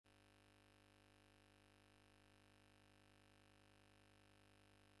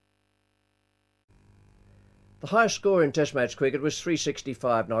The highest score in Test match cricket was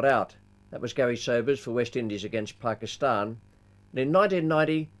 365 not out. That was Gary Sobers for West Indies against Pakistan. And in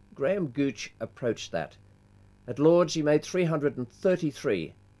 1990, Graham Gooch approached that. At Lord's, he made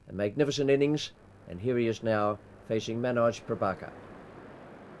 333, a magnificent innings, and here he is now facing Manoj Prabhakar.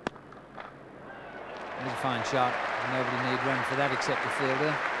 It's a fine shot. Nobody need run for that except the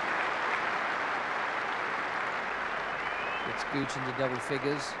fielder. Gets Gooch into double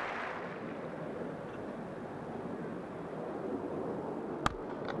figures.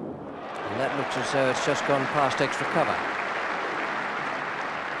 And that looks as though it's just gone past extra cover.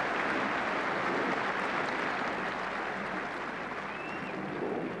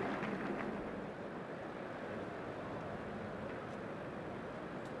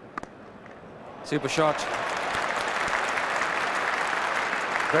 Super shot.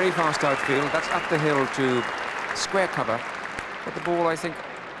 Very fast outfield. That's up the hill to square cover. But the ball, I think,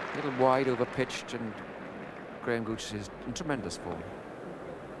 a little wide over pitched, and Graham Gooch is in tremendous form.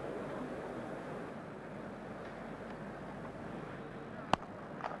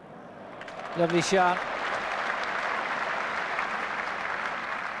 Lovely shot.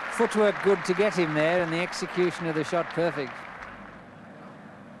 Footwork good to get him there, and the execution of the shot perfect.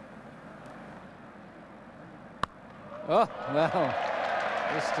 Oh, well,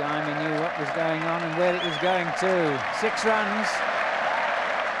 this time he knew what was going on and where it was going to. 6 runs.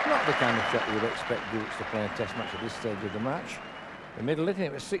 Not the kind of shot you would expect Gooch to play a Test match at this stage of the match. The middle, isn't it?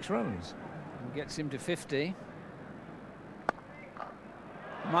 It was 6 runs. And gets him to 50.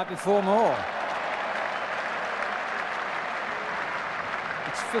 Might be 4 more.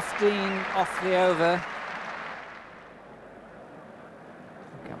 It's 15 off the over.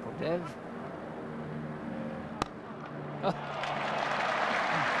 Couple Dev. Oh.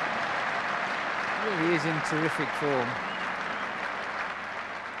 Really is in terrific form.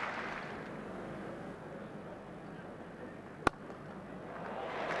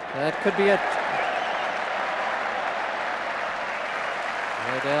 That could be it.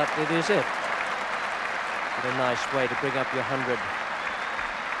 No doubt it is it. What a nice way to bring up your 100.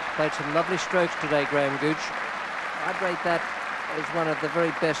 Played some lovely strokes today, Graham Gooch. I'd rate that as one of the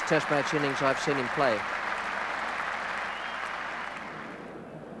very best Test match innings I've seen him play.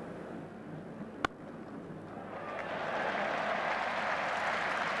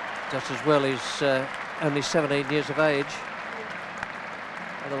 Just as well, he's only 17 years of age.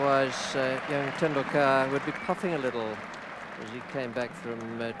 Otherwise, young Tendulkar would be puffing a little as he came back from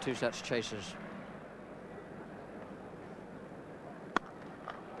 2 such chases.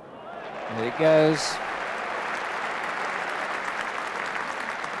 There it goes.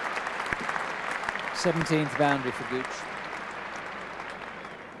 th boundary for Gooch.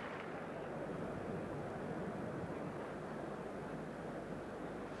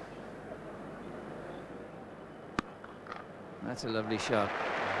 That's a lovely shot.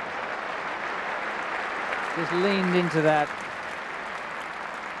 Just leaned into that.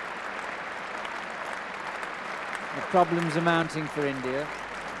 The problems are mounting for India.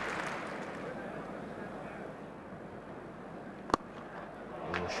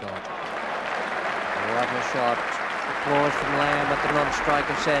 Shot. Lovely shot. Applause from Lamb at the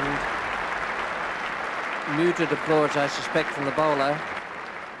non-striker's end. Muted applause, I suspect, from the bowler.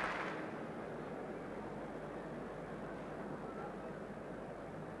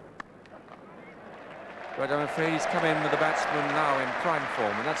 But I'm afraid he's come in with the batsman now in prime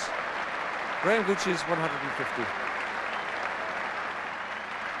form, and that's Graham Gooch's 150.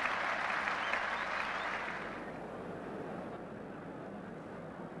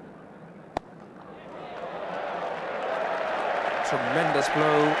 Tremendous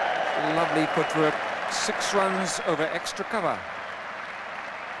blow, lovely footwork, 6 runs over extra cover.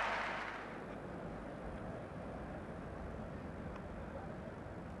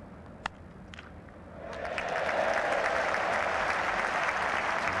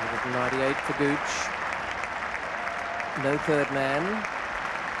 .98 for Gooch. No third man.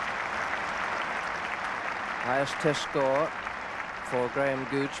 Highest Test score for Graham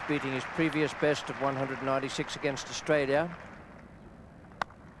Gooch, beating his previous best of 196 against Australia.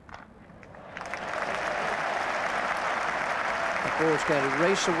 The ball's going to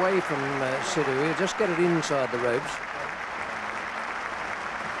race away from Sidhu. He'll just get it inside the ropes.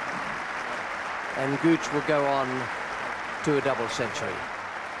 And Gooch will go on to a double century.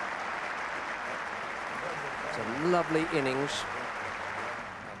 It's a lovely innings.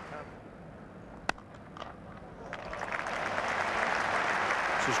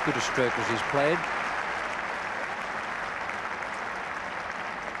 It's as good a stroke as he's played.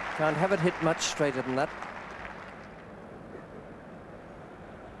 Can't have it hit much straighter than that.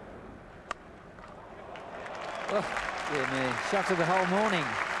 Oh, dear me. Shot of the whole morning.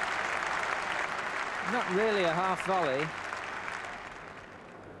 Not really a half volley.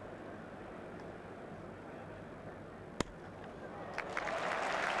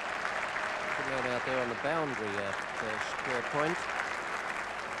 Out there on the boundary at square point.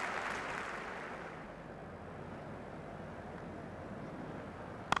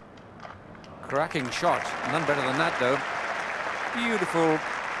 Cracking shot. None better than that, though. Beautiful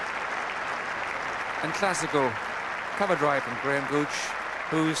and classical cover drive from Graham Gooch,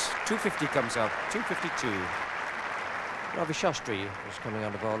 whose 250 comes up, 252. Ravi Shastri is coming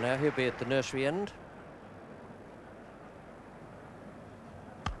on the ball now. He'll be at the nursery end.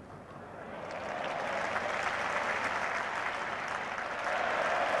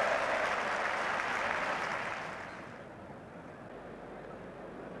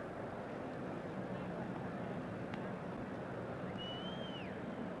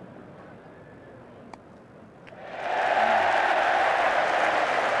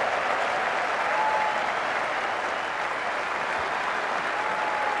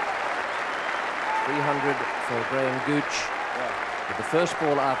 For Graham Gooch, with the first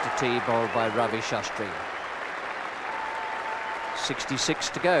ball after tee bowled by Ravi Shastri. 66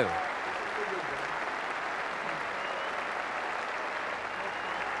 to go.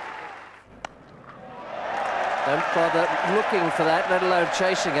 Don't bother looking for that, let alone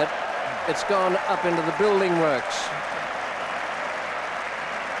chasing it. It's gone up into the building works.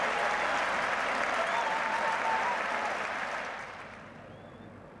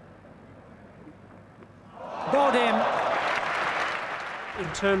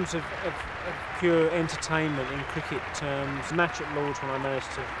 In terms of pure entertainment in cricket terms, the match at Lord's when I managed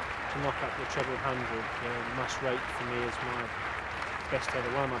to knock up the treble 100 must rate for me as my best ever,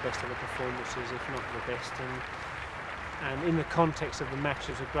 one of my best ever performances, if not the best. And in the context of the match,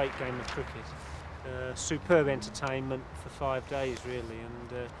 it was a great game of cricket. Superb entertainment for 5 days really,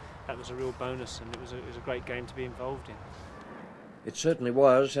 and that was a real bonus, and it was a great game to be involved in. It certainly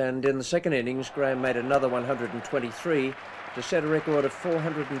was, and in the second innings Graham made another 123 to set a record of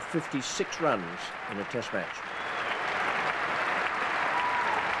 456 runs in a test match.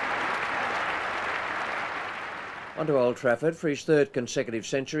 On to Old Trafford for his third consecutive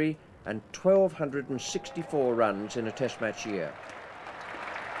century and 1,264 runs in a test match year.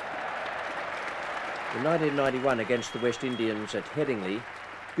 In 1991 against the West Indians at Headingley,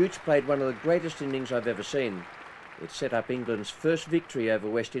 Gooch played one of the greatest innings I've ever seen. It set up England's first victory over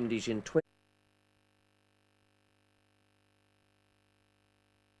West Indies in 20